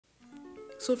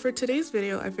So for today's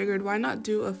video, I figured why not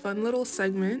do a fun little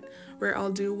segment where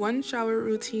I'll do one shower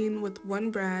routine with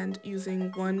one brand using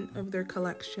one of their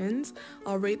collections.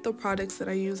 I'll rate the products that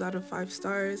I use out of 5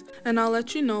 stars, and I'll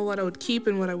let you know what I would keep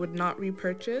and what I would not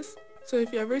repurchase. So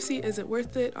if you ever see Is It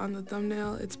Worth It on the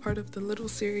thumbnail, it's part of the little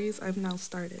series I've now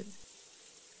started.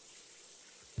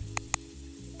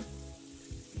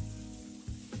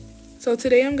 So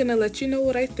today I'm going to let you know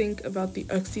what I think about the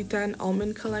Occitane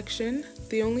almond collection.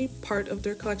 The only part of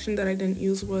their collection that I didn't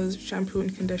use was shampoo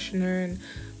and conditioner and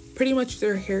pretty much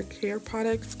their hair care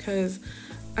products, because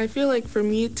I feel like for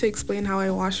me to explain how I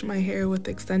wash my hair with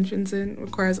extensions in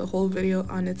requires a whole video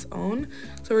on its own.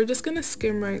 So we're just going to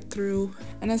skim right through.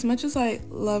 And as much as I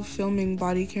love filming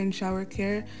body care and shower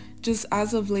care, just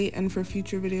as of late and for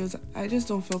future videos, I just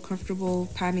don't feel comfortable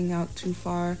panning out too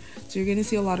far. So you're gonna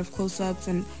see a lot of close-ups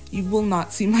and you will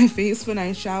not see my face when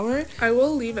I shower. I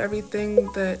will leave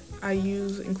everything that I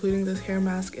use, including this hair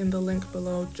mask, in the link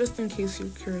below, just in case you're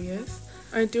curious.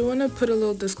 I do want to put a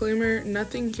little disclaimer,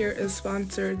 nothing here is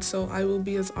sponsored, so I will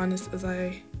be as honest as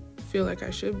I feel like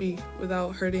I should be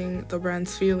without hurting the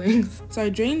brand's feelings. So I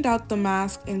drained out the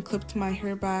mask and clipped my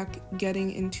hair back,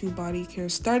 getting into body care,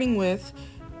 starting with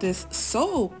this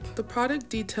soap. The product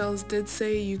details did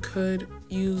say you could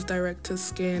use direct to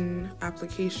skin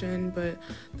application, but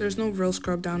there's no real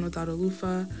scrub down without a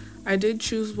loofah. I did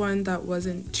choose one that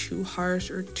wasn't too harsh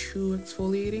or too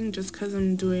exfoliating, just because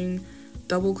I'm doing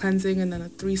double cleansing and then a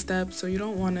 3-step, so you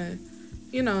don't want to,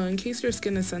 you know, in case your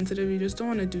skin is sensitive, you just don't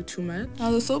want to do too much.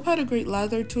 Now the soap had a great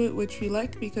lather to it, which we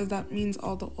like because that means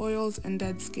all the oils and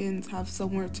dead skins have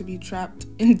somewhere to be trapped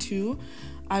into.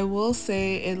 I will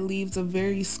say it leaves a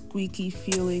very squeaky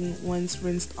feeling once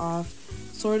rinsed off,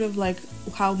 sort of like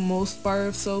how most bar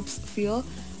of soaps feel,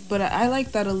 but I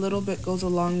like that a little bit goes a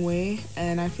long way,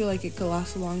 and I feel like it could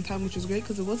last a long time, which is great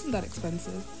because it wasn't that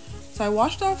expensive. So I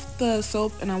washed off the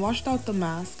soap and I washed out the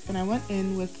mask, and I went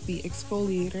in with the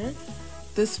exfoliator.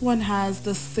 This one has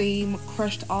the same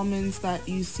crushed almonds that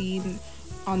you've seen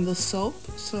on the soap,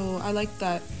 so I like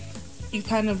that you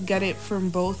kind of get it from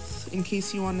both in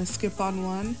case you want to skip on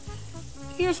one.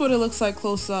 Here's what it looks like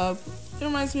close up. It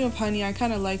reminds me of honey. I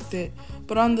kind of liked it,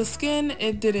 but on the skin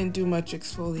it didn't do much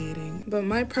exfoliating. But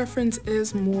my preference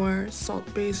is more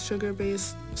salt-based,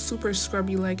 sugar-based, super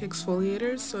scrubby-like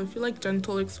exfoliators, so if you like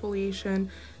gentle exfoliation,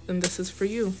 then this is for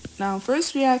you. Now,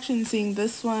 first reaction seeing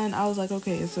this one, I was like,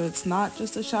 okay, so it's not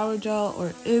just a shower gel,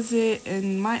 or is it?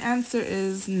 And my answer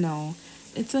is no.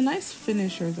 It's a nice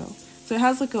finisher though. So it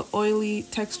has like an oily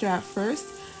texture at first,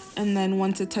 and then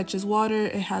once it touches water,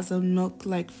 it has a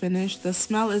milk-like finish. The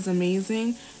smell is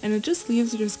amazing, and it just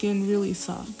leaves your skin really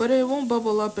soft. But it won't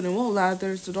bubble up and it won't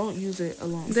lather, so don't use it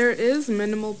alone. There is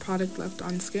minimal product left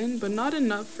on skin, but not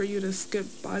enough for you to skip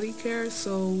body care,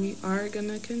 so we are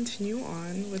gonna continue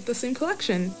on with the same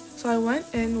collection. So I went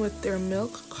in with their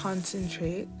milk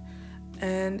concentrate,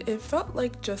 and it felt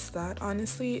like just that.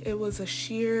 Honestly, it was a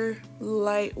sheer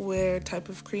light wear type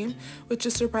of cream, which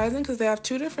is surprising because they have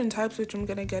 2 different types, which I'm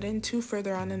gonna get into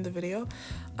further on in the video.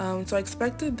 So I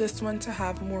expected this one to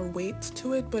have more weight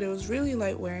to it, but it was really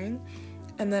light wearing.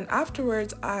 And then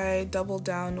afterwards, I doubled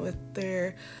down with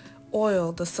their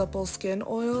oil, the supple skin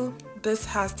oil. This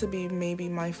has to be maybe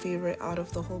my favorite out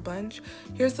of the whole bunch.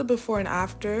 Here's the before and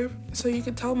after, so you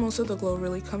can tell most of the glow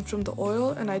really comes from the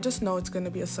oil, and I just know it's going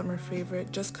to be a summer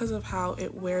favorite just because of how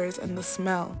it wears and the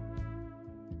smell.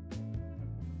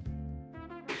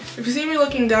 If you see me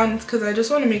looking down, it's because I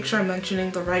just want to make sure I'm mentioning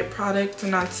the right product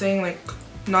and not saying like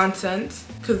nonsense,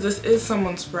 because this is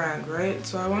someone's brand, right?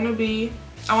 So I want to be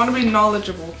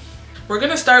knowledgeable. We're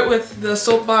gonna start with the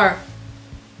soap bar.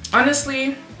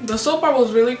 Honestly, the soap bar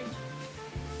was really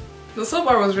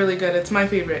good. It's my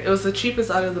favorite. It was the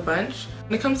cheapest out of the bunch.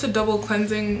 When it comes to double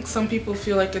cleansing, some people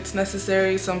feel like it's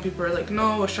necessary. Some people are like,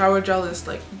 no, a shower gel is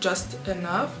like just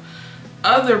enough.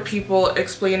 Other people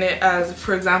explain it as,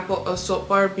 for example, a soap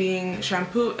bar being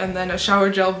shampoo and then a shower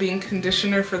gel being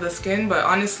conditioner for the skin. But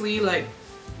honestly, like,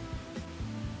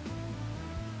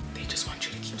 they just want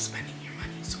you to keep spending your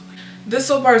money. So like, this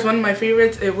soap bar is one of my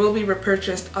favorites. It will be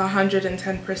repurchased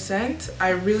 110%. I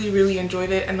really enjoyed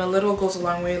it, and a little goes a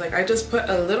long way. Like, I just put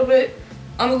a little bit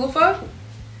on the loofah.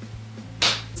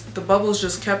 The bubbles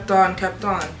just kept on,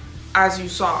 as you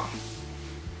saw.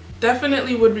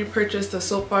 Definitely would repurchase the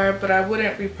soap bar, but I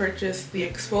wouldn't repurchase the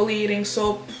exfoliating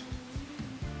soap.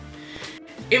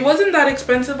 It wasn't that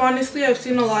expensive, honestly. I've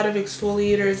seen a lot of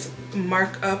exfoliators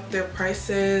mark up their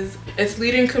prices. Its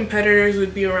leading competitors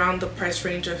would be around the price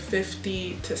range of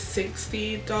 $50 to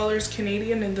 $60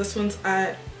 Canadian, and this one's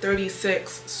at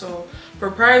 $36. So for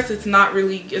price, it's not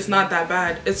that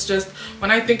bad. It's just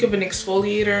when I think of an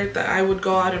exfoliator that I would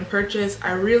go out and purchase,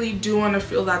 I really do want to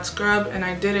feel that scrub, and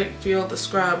I didn't feel the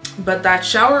scrub. But that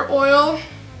shower oil,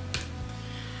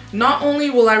 not only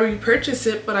will I repurchase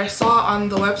it, but I saw on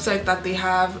the website that they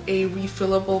have a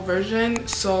refillable version.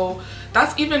 So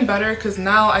that's even better, because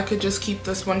now I could just keep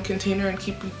this one container and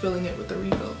keep refilling it with the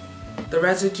refill. The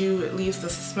residue, it leaves the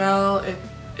smell, it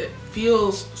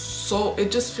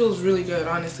just feels really good,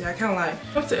 honestly. I can't lie.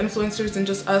 Up to influencers and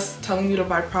just us telling you to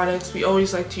buy products, we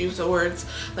always like to use the words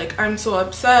like, I'm so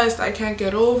obsessed, I can't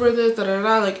get over this, da da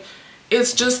da. Like,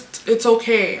 it's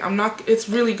okay. It's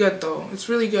really good though. It's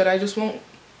really good. I just won't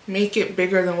make it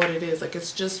bigger than what it is. Like,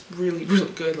 it's just really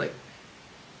good. Like,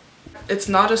 it's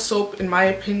not a soap in my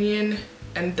opinion,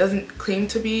 and doesn't claim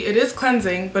to be. It is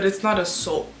cleansing, but it's not a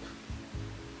soap.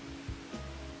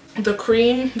 The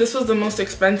cream, this was the most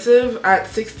expensive at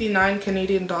 69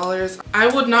 Canadian dollars. I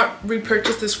would not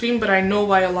repurchase this cream, but I know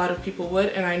why a lot of people would,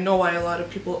 and I know why a lot of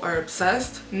people are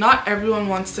obsessed. Not everyone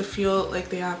wants to feel like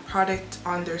they have product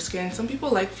on their skin. Some people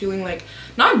like feeling like,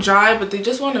 not dry, but they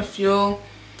just want to feel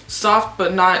soft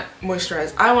but not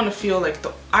moisturized. I want to feel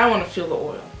the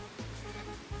oil.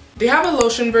 They have a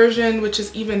lotion version which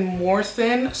is even more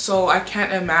thin, so I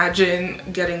can't imagine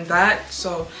getting that.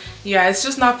 So yeah, it's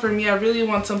just not for me. I really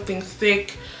want something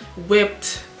thick,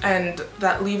 whipped, and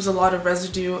that leaves a lot of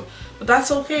residue. But that's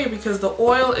okay, because the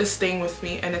oil is staying with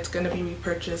me and it's going to be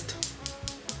repurchased.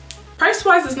 Price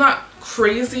wise, it's not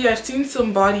crazy. I've seen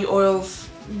some body oils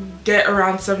get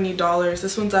around $70.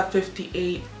 This one's at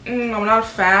 $58. I'm not a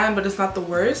fan, but it's not the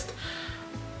worst.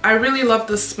 I really love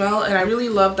the smell, and I really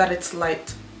love that it's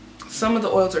light. Some of the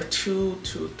oils are too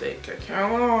thick. I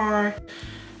can't lie.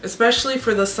 Especially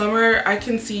for the summer, I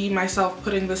can see myself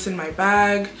putting this in my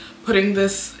bag, putting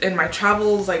this in my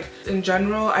travels. Like, in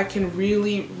general, I can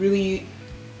really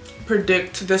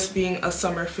predict this being a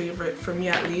summer favorite for me,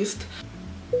 at least.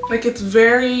 Like, it's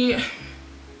very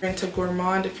into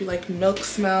gourmand, if you like milk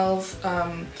smells,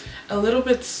 a little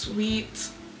bit sweet,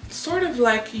 sort of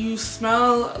like you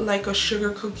smell like a sugar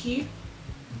cookie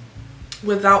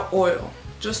without oil.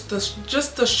 Just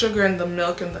the sugar and the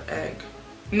milk and the egg.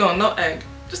 No egg.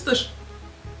 Just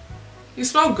you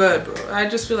smell good, bro. I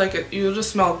just feel like you'll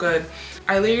just smell good.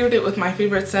 I layered it with my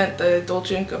favorite scent, the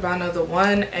Dolce & Gabbana The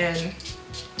One, and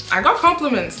I got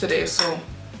compliments today, so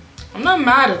I'm not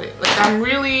mad at it. Like, I'm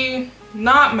really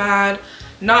not mad.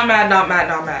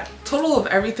 Total of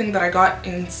everything that I got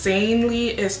insanely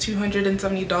is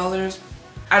 $270.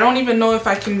 I don't even know if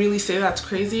I can really say that's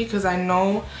crazy, because I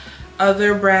know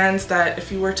other brands that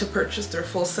if you were to purchase their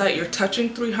full set, you're touching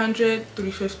 $300,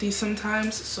 $350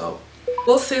 sometimes. So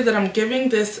we'll say that I'm giving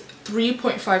this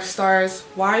 3.5 stars.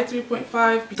 Why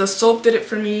 3.5? The soap did it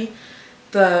for me,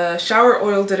 the shower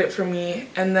oil did it for me,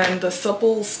 and then the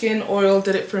supple skin oil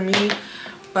did it for me.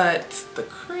 But the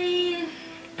cream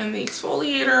and the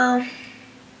exfoliator,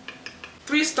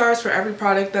 3 stars for every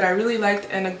product that I really liked,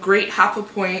 and a great half a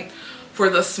point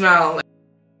for the smell.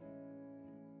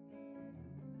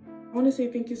 I want to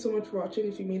say thank you so much for watching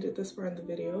if you made it this far in the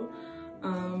video.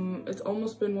 It's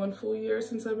almost been 1 full year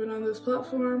since I've been on this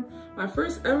platform. My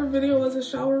first ever video was a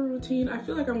shower routine. I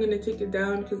feel like I'm going to take it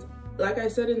down, because like I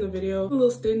said in the video, I'm a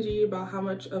little stingy about how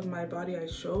much of my body I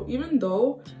show, even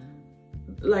though,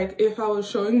 like, if I was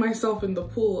showing myself in the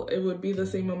pool, it would be the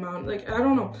same amount. Like, I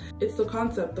don't know. It's the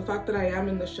concept, the fact that I am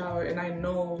in the shower and I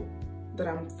know that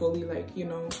I'm fully, like, you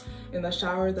know, in the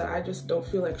shower, that I just don't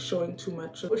feel like showing too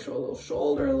much. I show a little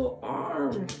shoulder, a little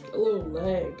arm, a little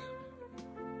leg,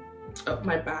 up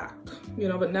my back, you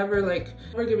know, but never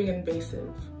giving invasive.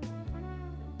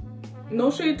 No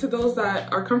shade to those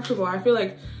that are comfortable. I feel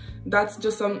like that's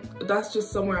just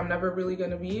somewhere I'm never really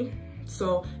gonna be.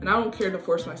 So, and I don't care to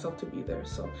force myself to be there.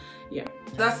 So yeah,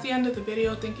 that's the end of the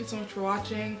video. Thank you so much for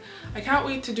watching. I can't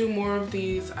wait to do more of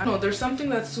these. I don't know, there's something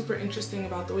that's super interesting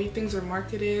about the way things are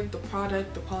marketed, the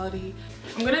product, the quality.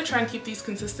 I'm gonna try and keep these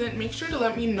consistent. Make sure to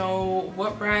let me know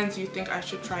what brands you think I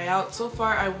should try out. So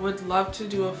far, I would love to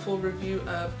do a full review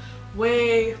of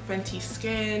Way, Fenty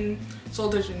Skin, Sol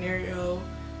de Janeiro.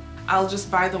 I'll just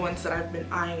buy the ones that I've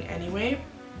been eyeing anyway.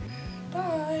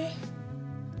 Bye.